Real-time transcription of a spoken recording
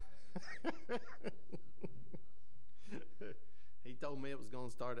He told me it was going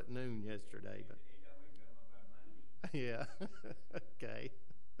to start at noon yesterday, but yeah, okay.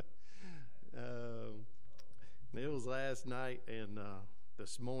 It was last night and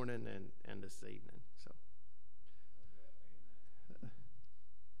this morning and this evening. So,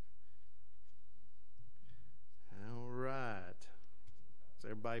 all right. Has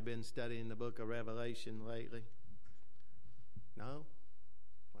everybody been studying the book of Revelation lately? No?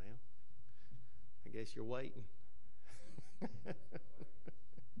 Well, I guess you're waiting.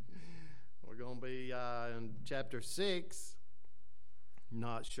 We're going to be in chapter 6.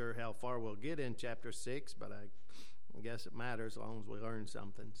 Not sure how far we'll get in chapter 6, but I guess it matters as long as we learn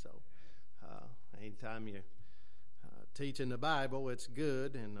something. So anytime you're teaching the Bible, it's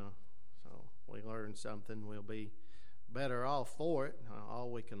good, and so we learn something, we'll be better off for it,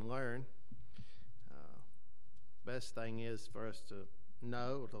 all we can learn. Best thing is for us to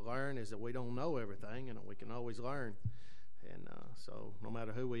learn, is that we don't know everything, and that we can always learn. And so no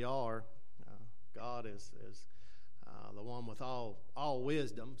matter who we are, God is the one with all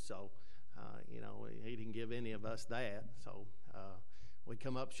wisdom. So, he didn't give any of us that. So we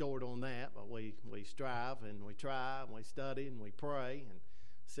come up short on that, but we strive and we try and we study and we pray and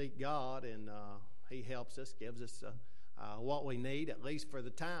seek God, and He helps us, gives us what we need, at least for the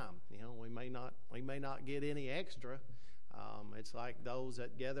time. We may not get any extra. It's like those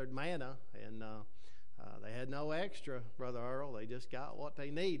that gathered manna, and they had no extra, Brother Earl. They just got what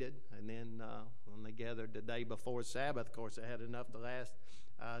they needed. And then when they gathered the day before Sabbath, of course, they had enough to last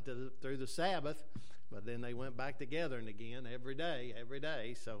through the Sabbath. But then they went back to gathering again every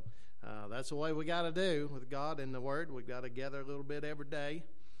day. So that's the way we got to do with God and the Word. We've got to gather a little bit every day,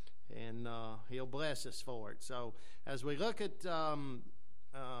 and He'll bless us for it. So as we look at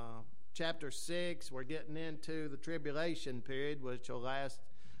chapter 6, we're getting into the tribulation period, which will last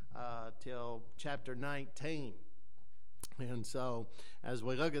till chapter 19. And so as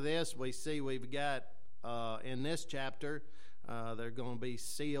we look at this, we see we've got in this chapter there are going to be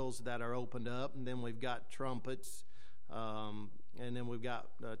seals that are opened up, and then we've got trumpets, and then we've got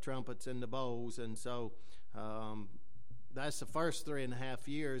trumpets in the bowls. And so that's the first 3.5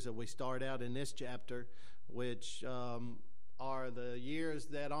 years that we start out in this chapter, which are the years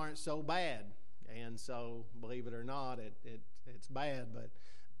that aren't so bad. And so, believe it or not, it's bad, but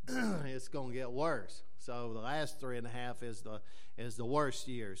it's going to get worse. So the last 3.5 is the worst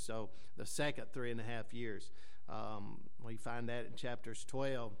year. So the second 3.5 years, we find that in chapters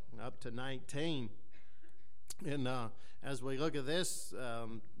 12 up to 19. And as we look at this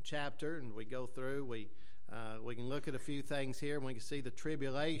chapter and we go through, we can look at a few things here, and we can see the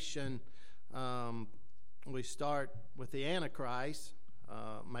tribulation. We start with the Antichrist,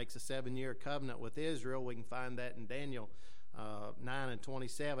 makes a 7-year covenant with Israel. We can find that in Daniel 9 and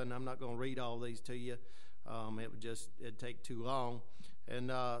 27. I'm not going to read all these to you. It'd take too long. And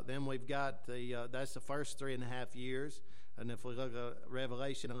then we've got that's the first 3.5 years. And if we look at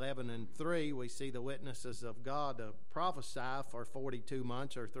Revelation 11 and 3, we see the witnesses of God to prophesy for 42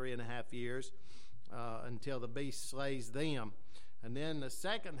 months or 3.5 years until the beast slays them. And then the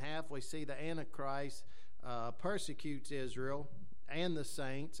second half, we see the Antichrist persecutes Israel and the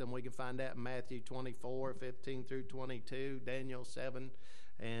saints, and we can find that in Matthew 24, 15 through 22, Daniel 7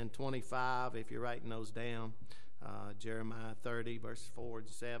 and 25, if you're writing those down, Jeremiah 30, verse 4 and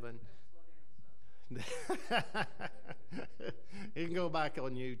 7. You can go back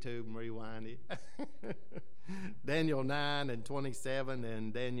on YouTube and rewind it. Daniel 9 and 27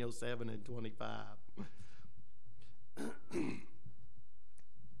 and Daniel 7 and 25.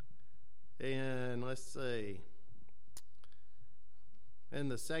 And let's see. In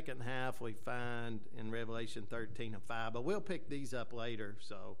the second half, we find in Revelation 13 and 5. But we'll pick these up later,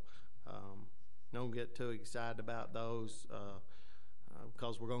 so don't get too excited about those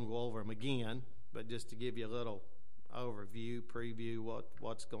because we're going to go over them again. But just to give you a little overview, preview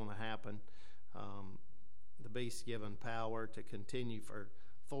what's going to happen. The beast given power to continue for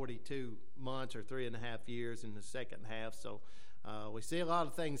 42 months or 3.5 years in the second half. So we see a lot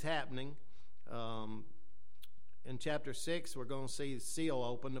of things happening. In chapter 6, we're going to see the seal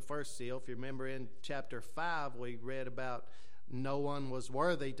open, the first seal. If you remember in chapter 5, we read about no one was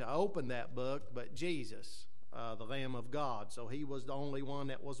worthy to open that book but Jesus, the Lamb of God. So he was the only one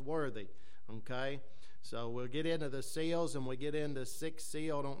that was worthy. Okay? So we'll get into the seals, and we get into 6th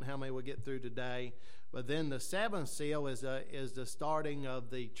seal. I don't know how many we'll get through today. But then the 7th seal is the starting of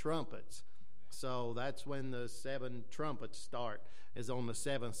the trumpets. So that's when the 7 trumpets start, is on the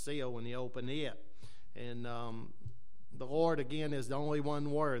 7th seal when you open it. And the Lord, again, is the only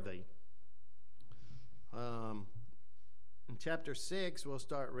one worthy. In chapter 6, we'll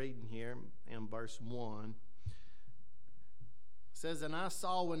start reading here in verse 1. It says, "And I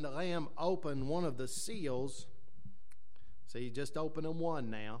saw when the Lamb opened one of the seals," so you just opening one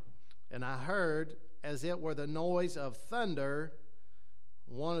now, "and I heard, as it were the noise of thunder,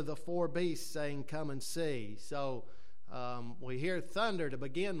 one of the four beasts saying, 'Come and see.'" So we hear thunder to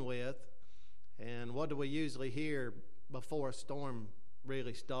begin with, and what do we usually hear before a storm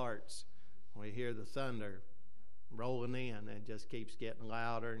really starts? We hear the thunder rolling in, and it just keeps getting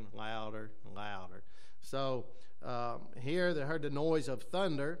louder and louder and louder. So here they heard the noise of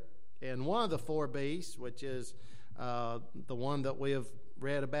thunder, and one of the four beasts, which is the one that we have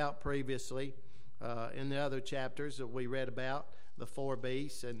read about previously in the other chapters that we read about, the four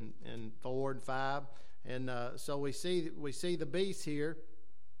beasts in 4 and 5. And so we see the beasts here,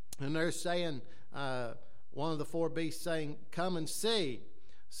 and they're saying, one of the four beasts saying, "Come and see."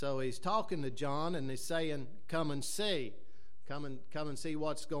 So he's talking to John, and he's saying, "Come and see. Come and see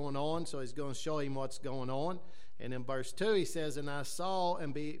what's going on." So he's going to show him what's going on. And in verse 2 he says, "And I saw,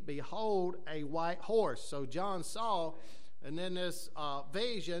 and behold, a white horse." So John saw, and in this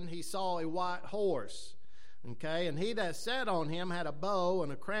vision he saw a white horse. Okay, "and he that sat on him had a bow,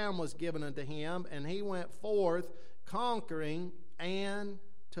 and a crown was given unto him, and he went forth conquering and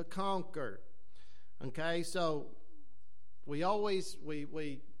to conquer." Okay, so we always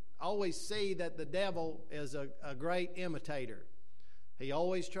see that the devil is a great imitator. He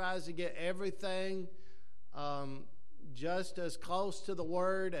always tries to get everything just as close to the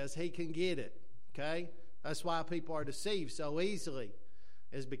word as he can get it. Okay, that's why people are deceived so easily,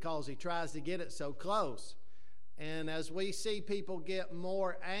 is because he tries to get it so close. And as we see people get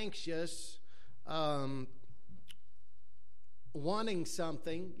more anxious, wanting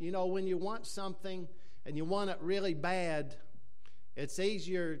something, when you want something and you want it really bad, it's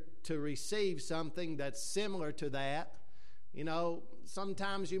easier to receive something that's similar to that.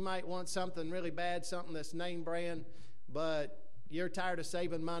 Sometimes you might want something really bad, something that's name brand, but you're tired of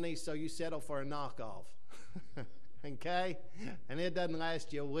saving money, so you settle for a knockoff. Okay? And it doesn't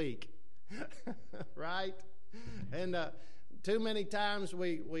last you a week. Right? And too many times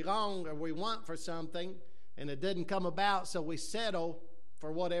we long or we want for something, and it didn't come about, so we settle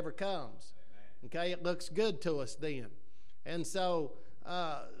for whatever comes. Okay? It looks good to us then. And so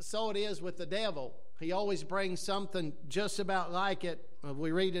it is with the devil. He always brings something just about like it.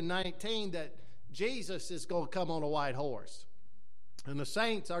 We read in 19 that Jesus is going to come on a white horse, and the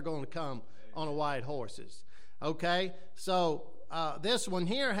saints are going to come on a white horses. Okay, so this one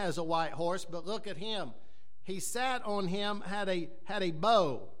here has a white horse, but look at him. He sat on him, had a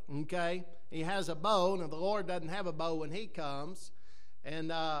bow. Okay, he has a bow. Now the Lord doesn't have a bow when he comes,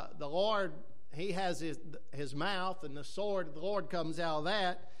 and the Lord, he has his mouth, and the sword of the Lord comes out of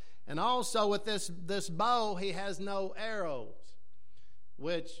that. And also with this bow, he has no arrows,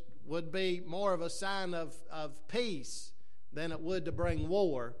 which would be more of a sign of peace than it would to bring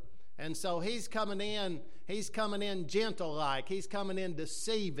war. And so he's coming in gentle-like. He's coming in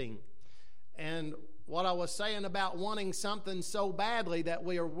deceiving. And what I was saying about wanting something so badly that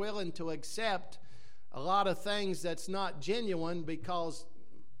we are willing to accept a lot of things that's not genuine because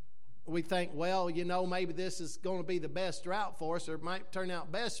we think, well, maybe this is going to be the best route for us, or it might turn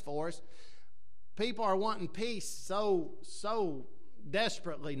out best for us. People are wanting peace so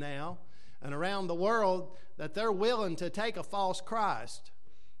desperately now and around the world that they're willing to take a false Christ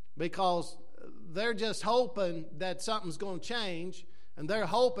because they're just hoping that something's going to change, and they're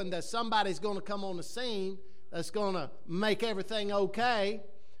hoping that somebody's going to come on the scene that's going to make everything okay,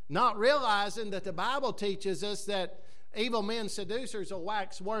 not realizing that the Bible teaches us that evil men seducers will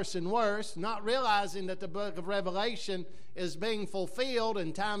wax worse and worse, not realizing that the book of Revelation is being fulfilled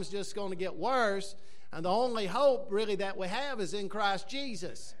and time's just going to get worse. And the only hope really that we have is in Christ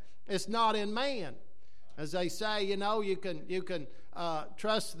Jesus. It's not in man. As they say, you can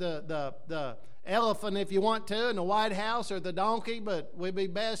trust the elephant if you want to in the White House, or the donkey, but we'd be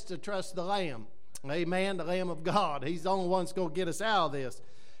best to trust the Lamb. Amen, the Lamb of God. He's the only one that's going to get us out of this.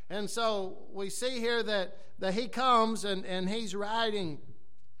 And so we see here that he comes and he's riding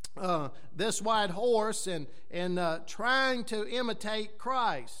this white horse and trying to imitate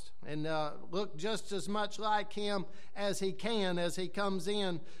Christ and look just as much like him as he can as he comes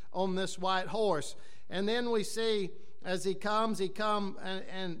in on this white horse. And then we see as he comes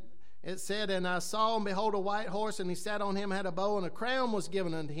and it said, "And I saw and behold a white horse, and he sat on him, had a bow, and a crown was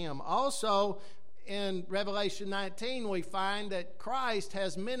given unto him." Also, in Revelation 19, we find that Christ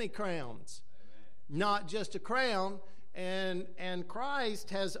has many crowns. Amen. Not just a crown, and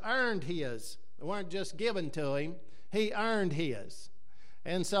Christ has earned his. They weren't just given to him. He earned his.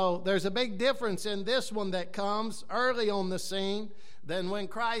 And so there's a big difference in this one that comes early on the scene than when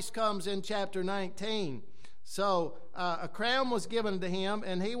Christ comes in chapter 19. So a crown was given to him,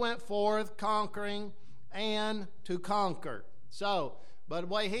 and he went forth conquering and to conquer. So, but the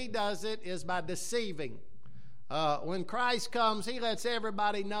way he does it is by deceiving. When Christ comes, he lets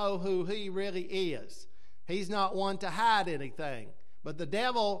everybody know who he really is. He's not one to hide anything. But the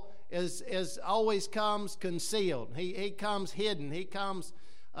devil is always comes concealed. He comes hidden. He comes,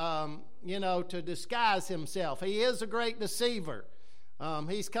 to disguise himself. He is a great deceiver.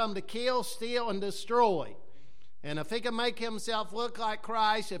 He's come to kill, steal, and destroy. And if he can make himself look like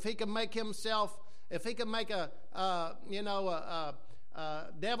Christ, if he can make a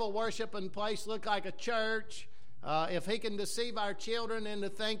devil worshiping place look like a church, if he can deceive our children into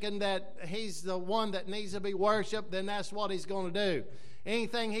thinking that he's the one that needs to be worshiped, then that's what he's going to do.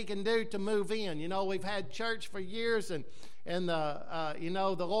 Anything he can do to move in. We've had church for years, and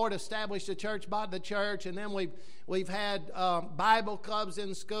the Lord established the church by the church, and then we've had Bible clubs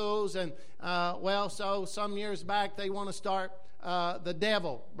in schools, and so some years back they want to start the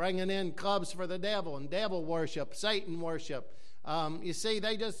devil, bringing in clubs for the devil and devil worship, Satan worship. You see,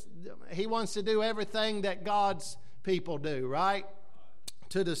 he wants to do everything that God's people do, right?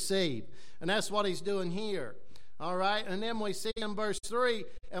 To deceive. And that's what he's doing here. All right, and then we see in verse 3,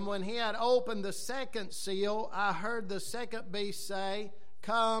 and when he had opened the second seal, I heard the second beast say,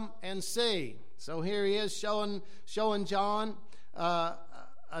 come and see. So here he is showing John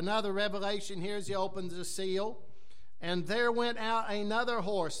another revelation here as he opens the seal. And there went out another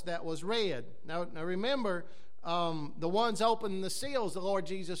horse that was red. Now remember, the ones opening the seals, the Lord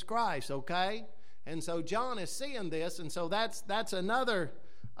Jesus Christ, okay? And so John is seeing this, and so that's another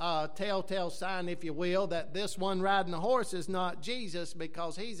telltale sign, if you will, that this one riding the horse is not Jesus,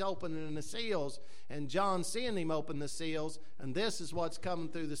 because he's opening the seals, and John's seeing him open the seals, and this is what's coming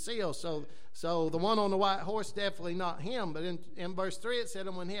through the seals. So the one on the white horse, definitely not him. But in verse 3 it said,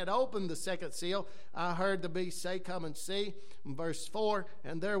 and when he had opened the second seal, I heard the beast say, come and see. In verse 4,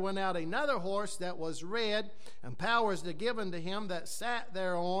 and there went out another horse that was red, and powers are given to him that sat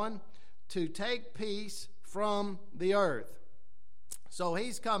thereon to take peace from the earth. So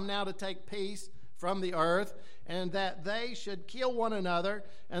he's come now to take peace from the earth, and that they should kill one another.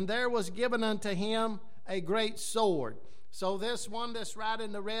 And there was given unto him a great sword. So this one that's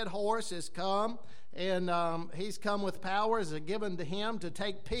riding the red horse is come, and he's come with powers given to him to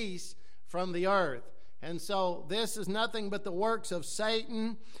take peace from the earth. And so this is nothing but the works of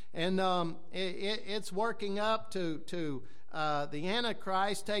Satan, and it's working up to the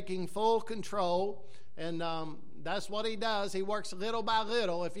Antichrist taking full control. And that's what he does. He works little by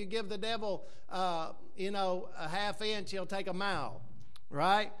little. If you give the devil, a half inch, he'll take a mile,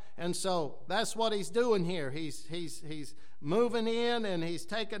 right? And so that's what he's doing here. He's moving in, and he's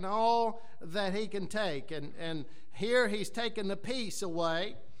taking all that he can take. And here he's taking the peace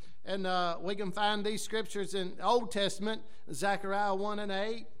away. And we can find these scriptures in Old Testament, Zechariah 1 and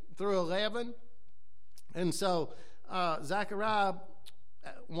 8 through 11. And so Zechariah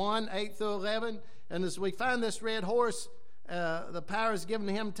 1, 8 through 11. And as we find this red horse, the power is given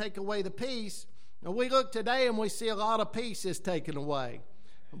to him to take away the peace. Now we look today and we see a lot of peace is taken away.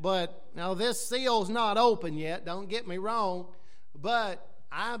 But now this seal's not open yet, don't get me wrong. But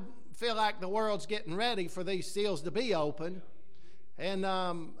I feel like the world's getting ready for these seals to be open. And,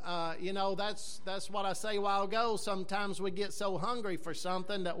 that's what I say a while ago. Sometimes we get so hungry for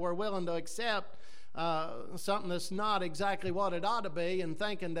something that we're willing to accept something that's not exactly what it ought to be, and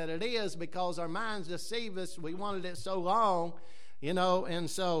thinking that it is because our minds deceive us. We wanted it so long, and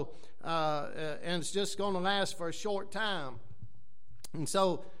so and it's just going to last for a short time. And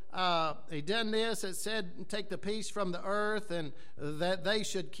so he done this. It said, take the peace from the earth, and that they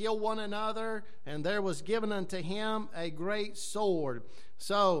should kill one another, and there was given unto him a great sword.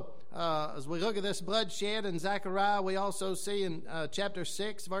 So as we look at this bloodshed in Zechariah, we also see in chapter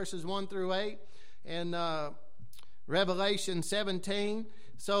 6 verses 1 through 8 and Revelation 17.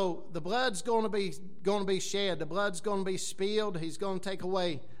 So the blood's going to be shed. The blood's going to be spilled. He's going to take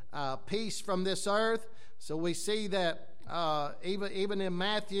away peace from this earth. So we see that even in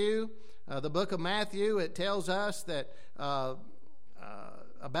Matthew, the book of Matthew, it tells us that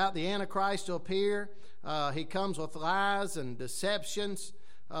about the Antichrist to appear. He comes with lies and deceptions.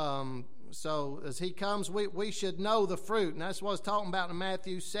 So as he comes, we should know the fruit. And that's what it's talking about in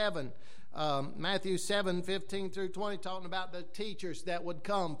Matthew 7. Matthew 7, 15 through 20, talking about the teachers that would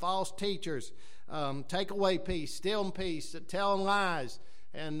come, false teachers, take away peace, steal peace, telling lies.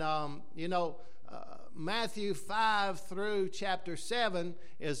 And, Matthew 5 through chapter 7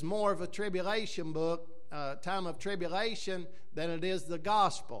 is more of a tribulation book time of tribulation than it is the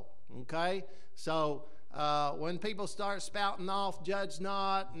gospel. Okay? So when people start spouting off, judge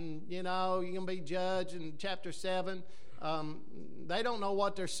not, and, you're going to be judged in chapter 7, they don't know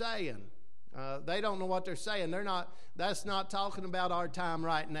what they're saying. They don't know what they're saying. That's not talking about our time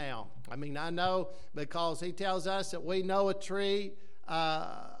right now. I mean, I know, because he tells us that we know a tree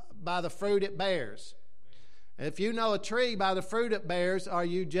by the fruit it bears. If you know a tree by the fruit it bears, are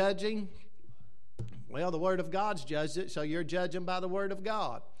you judging? Well, the Word of God's judged it, so you're judging by the Word of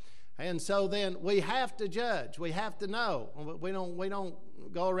God. And so then we have to judge. We have to know. We don't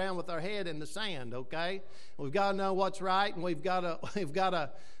go around with our head in the sand, okay? We've got to know what's right, and we've got to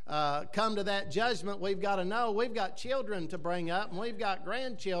come to that judgment. We've got to know we've got children to bring up, and we've got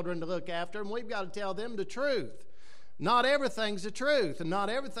grandchildren to look after, and we've got to tell them the truth. Not everything's the truth, and not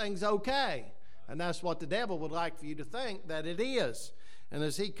everything's okay. And that's what the devil would like for you to think that it is. And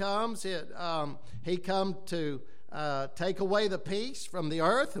as he comes, he come to take away the peace from the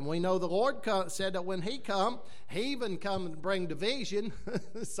earth. And we know the Lord said that when he come, he even come and bring division.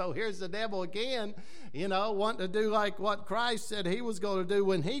 So here's the devil again, wanting to do like what Christ said he was going to do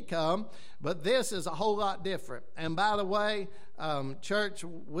when he come. But this is a whole lot different. And by the way, church,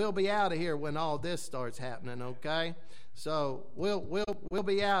 we'll be out of here when all this starts happening, okay? So we'll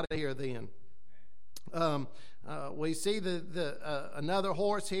be out of here then. We see another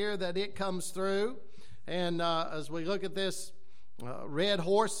horse here that it comes through, and as we look at this red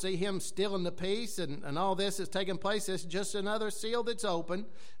horse, see him stealing the peace, and all this is taking place. It's just another seal that's open.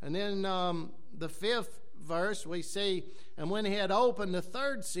 And then the 5th verse, we see, and when he had opened the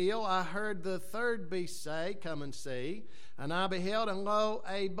 3rd seal, I heard the 3rd beast say, come and see. And I beheld, and lo,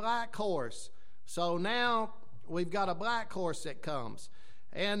 a black horse. So now we've got a black horse that comes.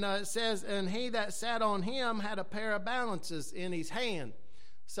 And it says, and he that sat on him had a pair of balances in his hand.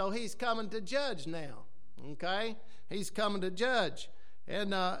 So he's coming to judge now, okay? He's coming to judge.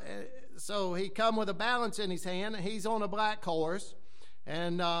 And so he come with a balance in his hand. And he's on a black horse.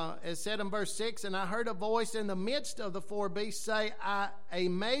 And it said in verse 6, and I heard a voice in the midst of the 4 beasts say, a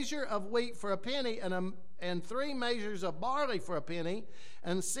measure of wheat for a penny, and 3 measures of barley for a penny,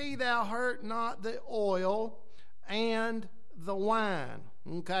 and see thou hurt not the oil and the wine.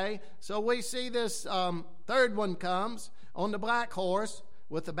 Okay, so we see this 3rd one comes on the black horse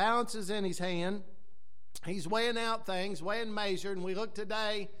with the balances in his hand. He's weighing out things, weighing, measured, and we look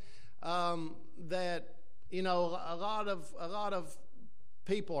today that a lot of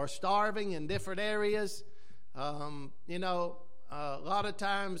people are starving in different areas. A lot of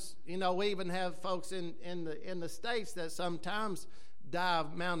times, we even have folks in the States that sometimes die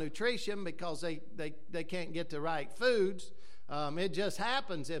of malnutrition because they can't get the right foods. It just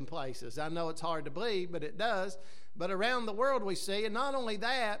happens in places. I know it's hard to believe, but it does. But around the world we see, and not only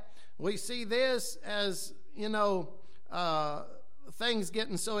that, we see this as, things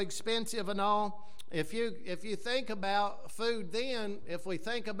getting so expensive and all. If you think about food then, if we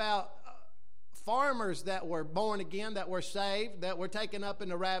think about farmers that were born again, that were saved, that were taken up in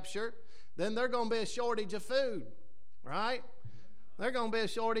the rapture, then there's going to be a shortage of food, right? There's going to be a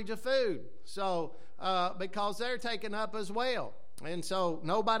shortage of food. So, because they're taken up as well. And so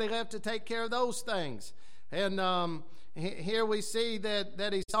nobody left to take care of those things. And here we see that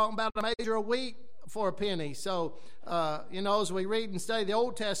he's talking about a measure of wheat for a penny. So, as we read and study the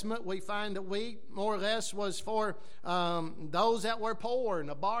Old Testament, we find that wheat more or less was for those that were poor, and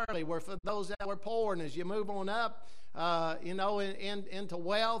the barley were for those that were poor. And as you move on up, into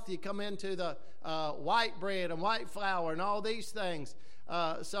wealth, you come into the white bread and white flour and all these things.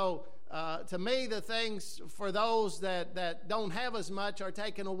 To me, the things for those that don't have as much are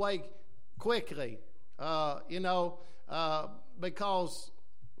taken away quickly, because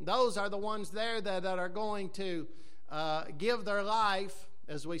those are the ones there that are going to give their life,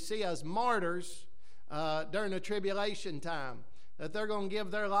 as we see as martyrs during the tribulation time, that they're going to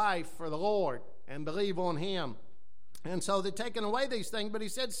give their life for the Lord and believe on Him. And so they're taking away these things. But he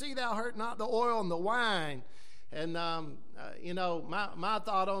said, see thou hurt not the oil and the wine. And, my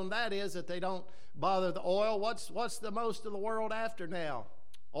thought on that is that they don't bother the oil. What's the most of the world after now?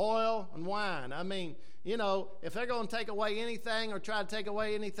 Oil and wine. I mean, if they're going to take away anything or try to take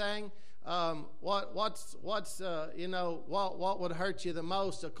away anything, what would hurt you the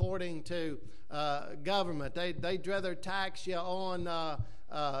most according to government? They'd rather tax you on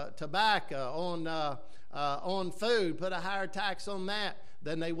tobacco, on food, put a higher tax on that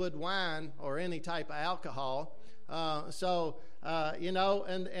than they would wine or any type of alcohol. And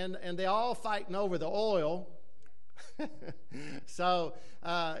they're all fighting over the oil. So,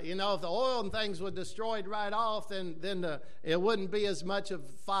 if the oil and things were destroyed right off, then it wouldn't be as much of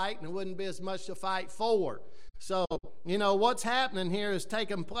a fight, and it wouldn't be as much to fight for. So, what's happening here is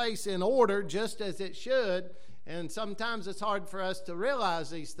taking place in order, just as it should. And sometimes it's hard for us to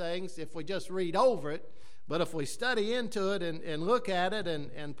realize these things if we just read over it. But if we study into it and look at it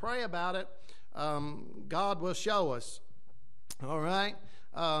and pray about it, God will show us. All right?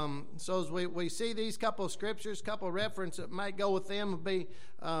 So as we see these couple of scriptures, couple of references that might go with them would be,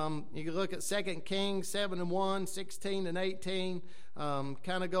 you can look at 2 Kings 7:1, 16 and 18,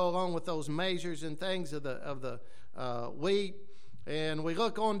 kind of go along with those measures and things of the wheat. And we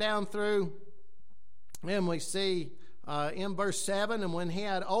look on down through, and we see in verse 7, and when he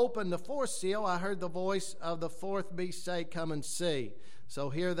had opened the fourth seal, I heard the voice of the fourth beast say, come and see. So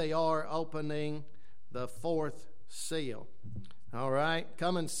here they are opening the fourth seal. All right,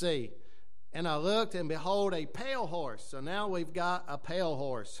 come and see. And I looked, and behold, a pale horse. So now we've got a pale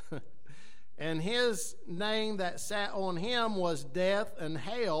horse. And his name that sat on him was Death, and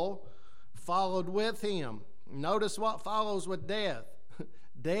hell followed with him. Notice what follows with death.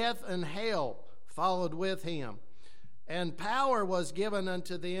 Death and hell followed with him. And power was given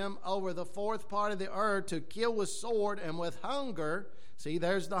unto them over the fourth part of the earth to kill with sword and with hunger. See,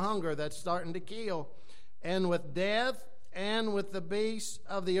 there's the hunger that's starting to kill. And with death and with the beasts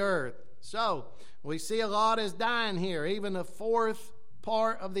of the earth. So, we see a lot is dying here, even the fourth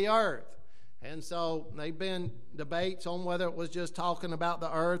part of the earth. And so, they've been debates on whether it was just talking about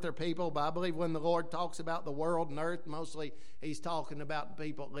the earth or people, but I believe when the Lord talks about the world and earth, mostly he's talking about the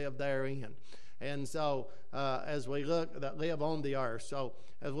people that live therein. And so, as we look, that live on the earth. So,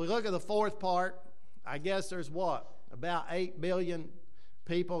 as we look at the fourth part, I guess there's what? About 8 billion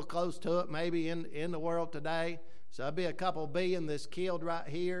people, close to it, maybe in the world today. So that'd be a couple billion that's killed right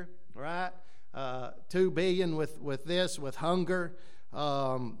here, right? 2 billion with this, with hunger,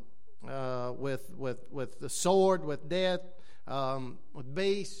 with the sword, with death, with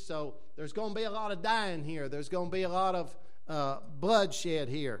beasts. So there's going to be a lot of dying here. There's going to be a lot of bloodshed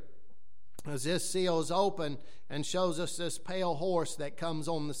here. As this seal is open and shows us this pale horse that comes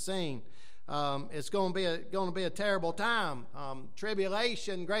on the scene. It's going to be a terrible time.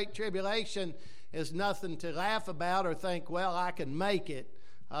 Tribulation, great tribulation, is nothing to laugh about or think, well, I can make it.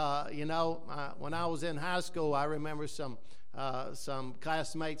 When I was in high school, I remember some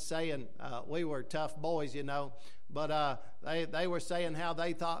classmates saying we were tough boys, but they were saying how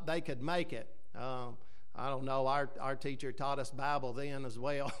they thought they could make it. I don't know, our teacher taught us Bible then as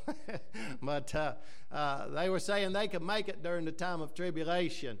well. But they were saying they could make it during the time of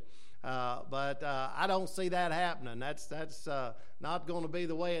tribulation. But I don't see that happening. That's not going to be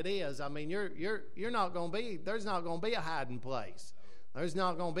the way it is. I mean, you're not going to be. There's not going to be a hiding place. There's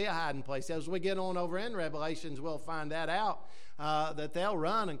not going to be a hiding place. As we get on over in Revelations, we'll find that out. That they'll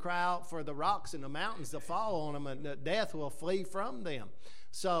run and cry out for the rocks and the mountains to fall on them, and that death will flee from them.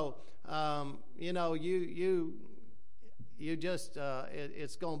 So you just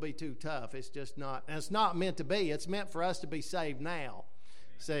it's going to be too tough. It's just not. And it's not meant to be. It's meant for us to be saved now.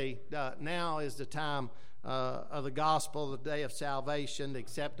 See, now is the time of the gospel, the day of salvation, the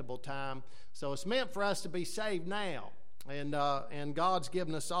acceptable time. So it's meant for us to be saved now. And God's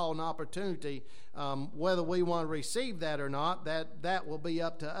given us all an opportunity. Whether we want to receive that or not, that will be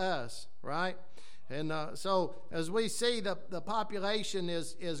up to us, right? And so as we see the population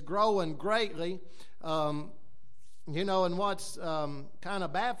is growing greatly, and what's kind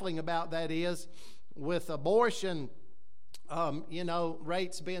of baffling about that is with abortion,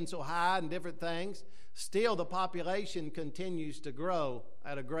 rates being so high and different things, still the population continues to grow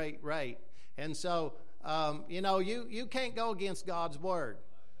at a great rate. And so, you can't go against God's word.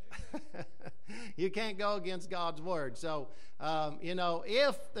 You can't go against God's word. So,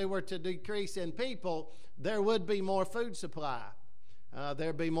 if they were to decrease in people, there would be more food supply.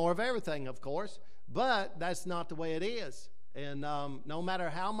 There'd be more of everything, of course, but that's not the way it is. And no matter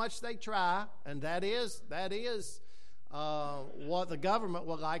how much they try, and that is what the government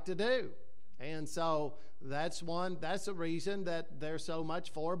would like to do. And so that's a reason that there's so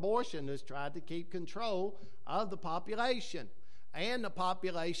much for abortion, is trying to keep control of the population and the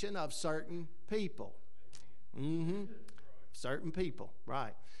population of certain people. Certain people,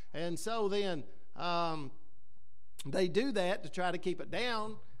 right. And so then they do that to try to keep it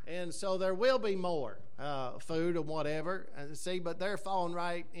down, and so there will be more food or whatever. And see, but they're falling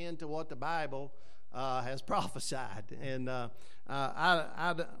right into what the Bible has prophesied. And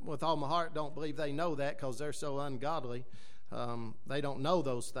I, with all my heart, don't believe they know that, because they're so ungodly. They don't know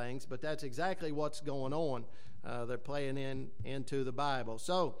those things, but that's exactly what's going on. They're playing into the Bible.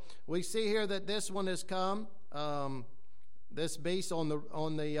 So we see here that this one has come, this beast on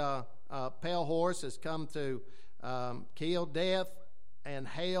the pale horse has come to kill, death, and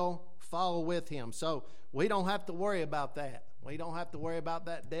hell follow with him. So we don't have to worry about that. We don't have to worry about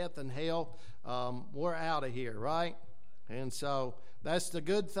that death and hell. We're out of here, right? And so that's the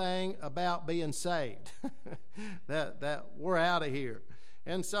good thing about being saved, that we're out of here.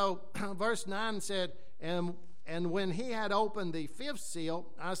 And so verse 9 said, And when he had opened the fifth seal,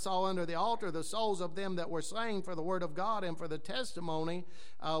 I saw under the altar the souls of them that were slain for the word of God and for the testimony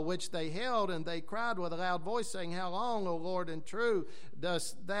which they held. And they cried with a loud voice, saying, How long, O Lord and true,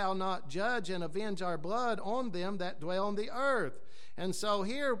 dost thou not judge and avenge our blood on them that dwell on the earth? And so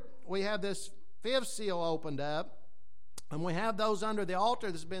here we have this fifth seal opened up. And we have those under the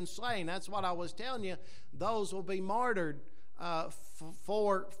altar that's been slain. That's what I was telling you. Those will be martyred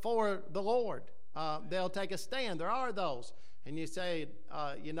for the Lord. They'll take a stand. There are those. And you say,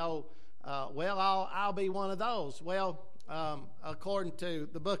 well, I'll be one of those. Well, according to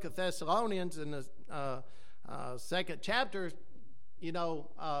the book of Thessalonians in the second chapter, he's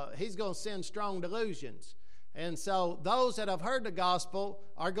going to send strong delusions. And so those that have heard the gospel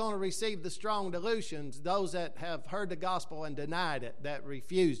are going to receive the strong delusions. Those that have heard the gospel and denied it, that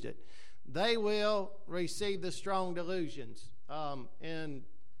refused it, they will receive the strong delusions.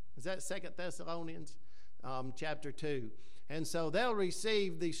 Is that 2 Thessalonians chapter 2? And so they'll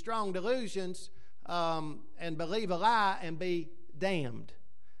receive the strong delusions and believe a lie and be damned.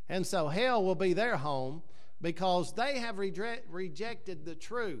 And so hell will be their home because they have rejected the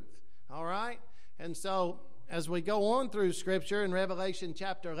truth. All right? And so as we go on through Scripture in Revelation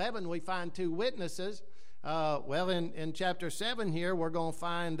chapter 11, we find two witnesses. In chapter 7 here, we're going to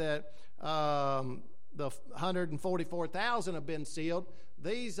find that the 144,000 have been sealed.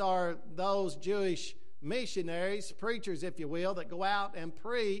 These are those Jewish missionaries, preachers, if you will, that go out and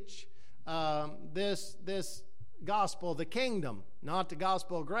preach this gospel of the kingdom, not the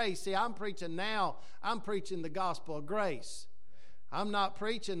gospel of grace. See, I'm preaching the gospel of grace. I'm not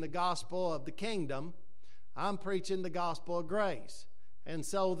preaching the gospel of the kingdom. I'm preaching the gospel of grace. And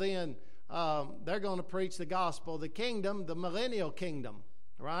so then they're going to preach the gospel of the kingdom, the millennial kingdom,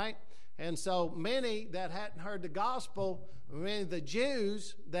 right? And so many that hadn't heard the gospel, many of the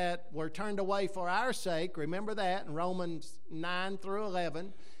Jews that were turned away for our sake, remember that in Romans 9 through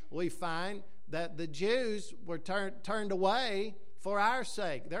 11, we find that the Jews were turned away for our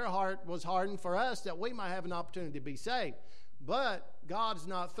sake. Their heart was hardened for us that we might have an opportunity to be saved. But God's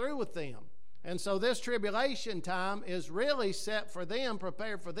not through with them. And so this tribulation time is really set for them,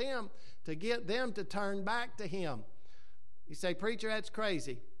 prepared for them, to get them to turn back to Him. You say, preacher, that's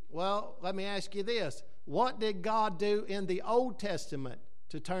crazy. Well, let me ask you this. What did God do in the Old Testament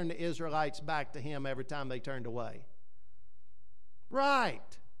to turn the Israelites back to Him every time they turned away? Right.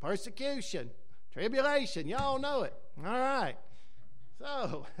 Persecution. Tribulation. Y'all know it. All right.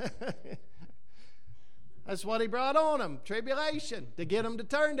 So, that's what He brought on them. Tribulation. To get them to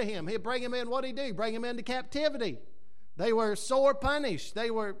turn to Him. He'd bring them in. What'd He do? Bring them into captivity. They were sore punished.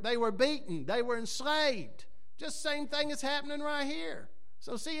 They were beaten. They were enslaved. Just the same thing is happening right here.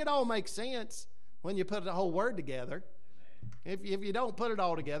 So see, it all makes sense when you put the whole word together. If you don't put it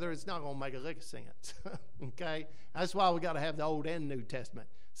all together, it's not going to make a lick of sense. Okay? That's why we got to have the Old and New Testament.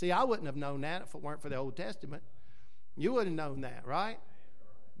 See, I wouldn't have known that if it weren't for the Old Testament. You wouldn't have known that, right?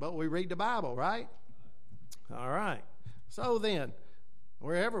 But we read the Bible, right? All right. So then,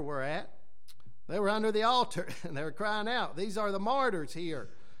 wherever we're at, they were under the altar and they were crying out. These are the martyrs here.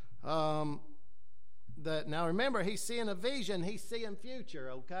 Now remember, he's seeing a vision. He's seeing future,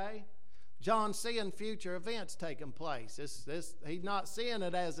 okay? John's seeing future events taking place. He's not seeing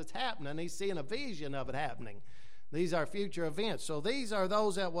it as it's happening. He's seeing a vision of it happening. These are future events. So these are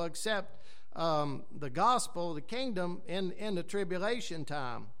those that will accept the gospel, the kingdom, in the tribulation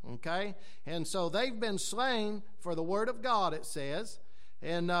time, okay? And so they've been slain for the word of God, it says.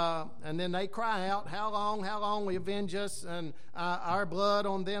 And then they cry out, how long will you avenge us and our blood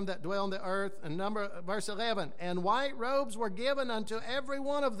on them that dwell on the earth? And verse 11, and white robes were given unto every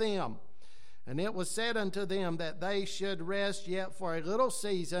one of them. And it was said unto them that they should rest yet for a little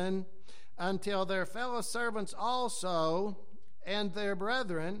season until their fellow servants also and their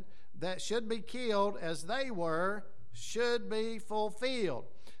brethren that should be killed as they were should be fulfilled.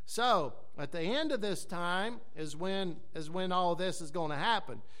 So, at the end of this time is when all this is going to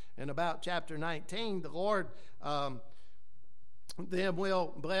happen. In about chapter 19, the Lord then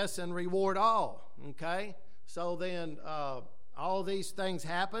will bless and reward all. Okay? So then all these things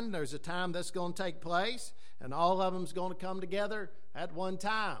happen. There's a time that's going to take place, and all of them's going to come together at one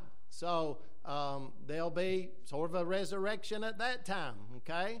time. So there'll be sort of a resurrection at that time.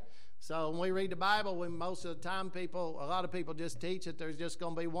 Okay? So when we read the Bible, most of the time a lot of people just teach that there's just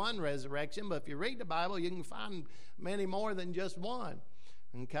going to be one resurrection. But if you read the Bible, you can find many more than just one,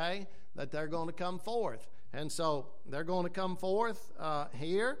 okay, that they're going to come forth. And so they're going to come forth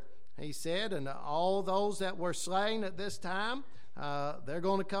here, he said, and all those that were slain at this time, they're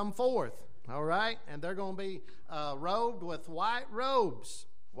going to come forth, all right? And they're going to be robed with white robes.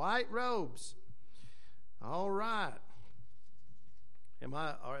 White robes. All right.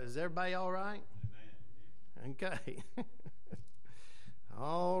 Is everybody all right? Amen. Okay.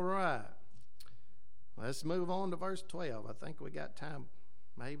 All right. Let's move on to verse 12. I think we got time,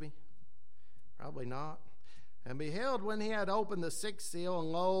 maybe. Probably not. And beheld, when he had opened the sixth seal,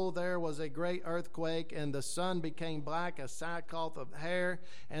 and lo, there was a great earthquake, and the sun became black as sackcloth of hair,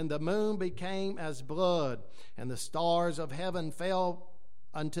 and the moon became as blood, and the stars of heaven fell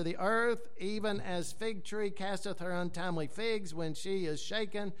unto the earth, even as fig tree casteth her untimely figs when she is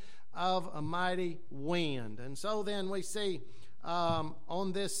shaken of a mighty wind. And so then we see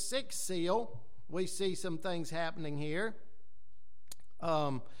on this sixth seal, we see some things happening here.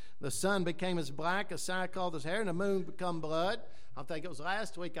 The sun became as black as sackcloth as hair, and the moon become blood. I think it was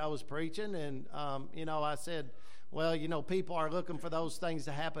last week I was preaching, and I said, well, people are looking for those things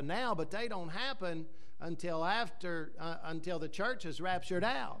to happen now, but they don't happen until the church is raptured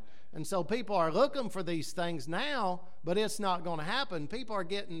out. And so people are looking for these things now, but it's not going to happen. People are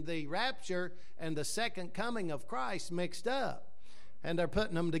getting the rapture and the second coming of Christ mixed up, and they're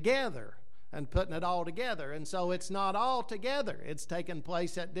putting them together and putting it all together. And so it's not all together. It's taking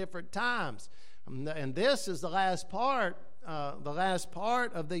place at different times. And this is the last part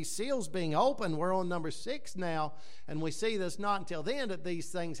of these seals being opened. We're on number 6 now, and we see this not until then that these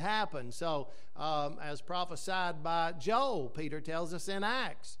things happen. So as prophesied by Joel, Peter tells us in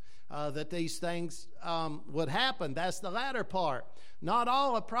Acts that these things would happen. That's the latter part. Not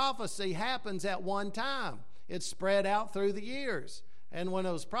all of prophecy happens at one time. It's spread out through the years. And when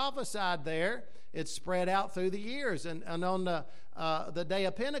it was prophesied there, it's spread out through the years. And on the day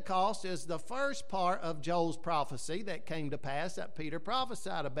of Pentecost is the first part of Joel's prophecy that came to pass that Peter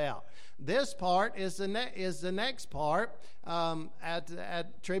prophesied about. This part is the next part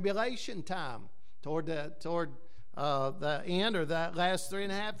at tribulation time, toward the end, or the last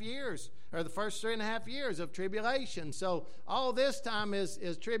 3.5 years, or the first 3.5 years of tribulation. So all this time is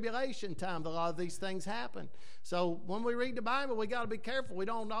tribulation time. A lot of these things happen. So when we read the Bible, we got to be careful. We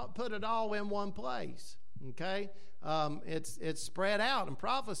don't put it all in one place. Okay, it's spread out, and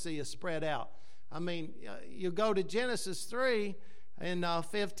prophecy is spread out. I mean, you go to Genesis 3 and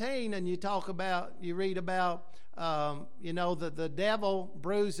 15, and you read about the devil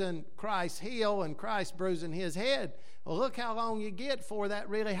bruising Christ's heel and Christ bruising his head. Well, look how long you get before that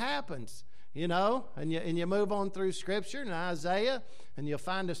really happens. And you move on through Scripture and Isaiah, and you'll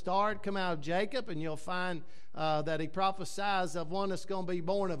find a star come out of Jacob, and you'll find that he prophesies of one that's going to be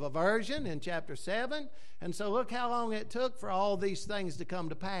born of a virgin in chapter 7. And so look how long it took for all these things to come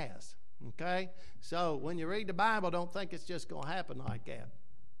to pass. Okay? So when you read the Bible, don't think it's just going to happen like that.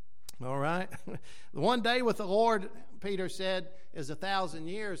 All right? The one day with the Lord, Peter said, is 1,000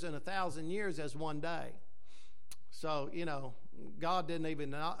 years, and 1,000 years as one day. So, God didn't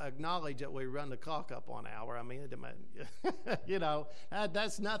even acknowledge that we run the clock up on an hour. I mean,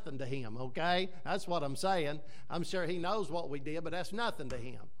 that's nothing to him, okay? That's what I'm saying. I'm sure he knows what we did, but that's nothing to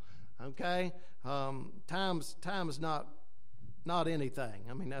him, okay? Time's not anything.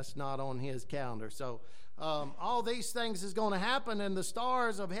 I mean, that's not on his calendar. So all these things is going to happen, and the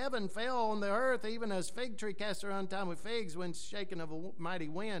stars of heaven fell on the earth, even as fig tree cast her untimely figs when shaken of a mighty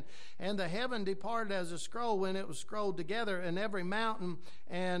wind. And the heaven departed as a scroll when it was scrolled together, and every mountain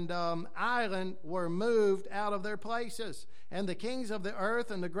and island were moved out of their places. And the kings of the earth,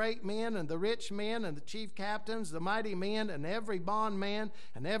 and the great men, and the rich men, and the chief captains, the mighty men, and every bondman,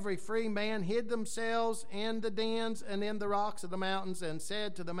 and every free man hid themselves in the dens and in the rocks of the mountains, and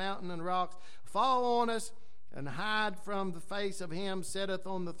said to the mountain and rocks, Fall on us, and hide from the face of him sitteth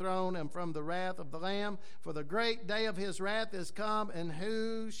on the throne, and from the wrath of the Lamb. For the great day of his wrath is come, and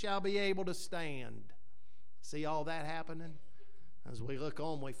who shall be able to stand? See all that happening? As we look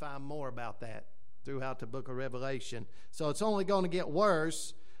on, we find more about that throughout the book of Revelation. So it's only going to get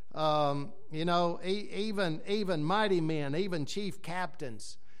worse. Even mighty men, even chief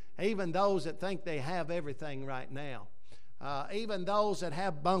captains, even those that think they have everything right now, even those that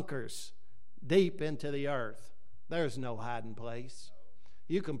have bunkers deep into the earth. There's no hiding place.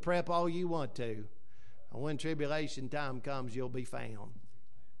 You can prep all you want to. And when tribulation time comes, you'll be found.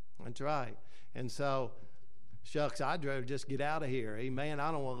 That's right. And so Shucks, I'd rather just get out of here. Amen.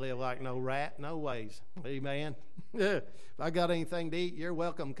 I don't want to live like no rat. No ways. Amen. If I got anything to eat, you're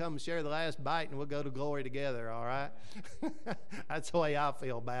welcome. Come share the last bite and we'll go to glory together, all right? That's the way I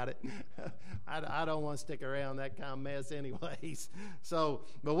feel about it. I don't want to stick around that kind of mess anyways. So,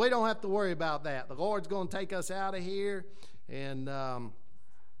 but we don't have to worry about that. The Lord's going to take us out of here, and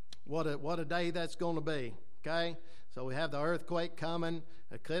what a day that's going to be, okay? So we have the earthquake coming,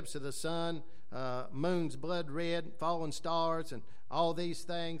 eclipse of the sun, moon's blood red, fallen stars, and all these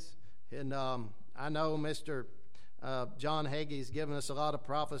things. And I know Mr. John Hagee's given us a lot of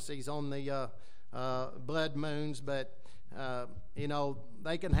prophecies on the blood moons, but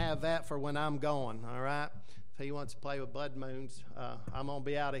they can have that for when I'm gone, all right? If he wants to play with blood moons, I'm going to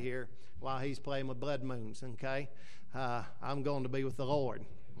be out of here while he's playing with blood moons, okay? I'm going to be with the Lord.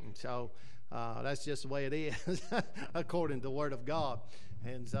 And so that's just the way it is according to the Word of God.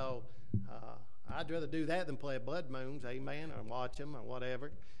 And so I'd rather do that than play blood moons, amen, or watch them or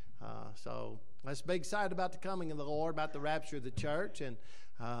whatever. So let's be excited about the coming of the Lord, about the rapture of the church, and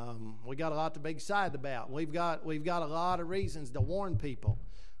we got a lot to be excited about. We've got a lot of reasons to warn people.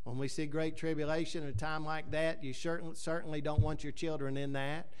 When we see great tribulation at a time like that, you certainly don't want your children in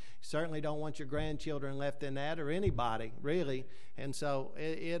that. You certainly don't want your grandchildren left in that, or anybody, really. And so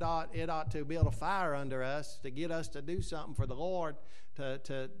it ought to build a fire under us to get us to do something for the Lord,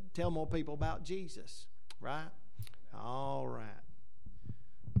 to tell more people about Jesus, right? All right.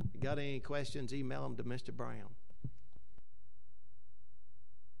 If you got any questions, email them to Mr. Brown.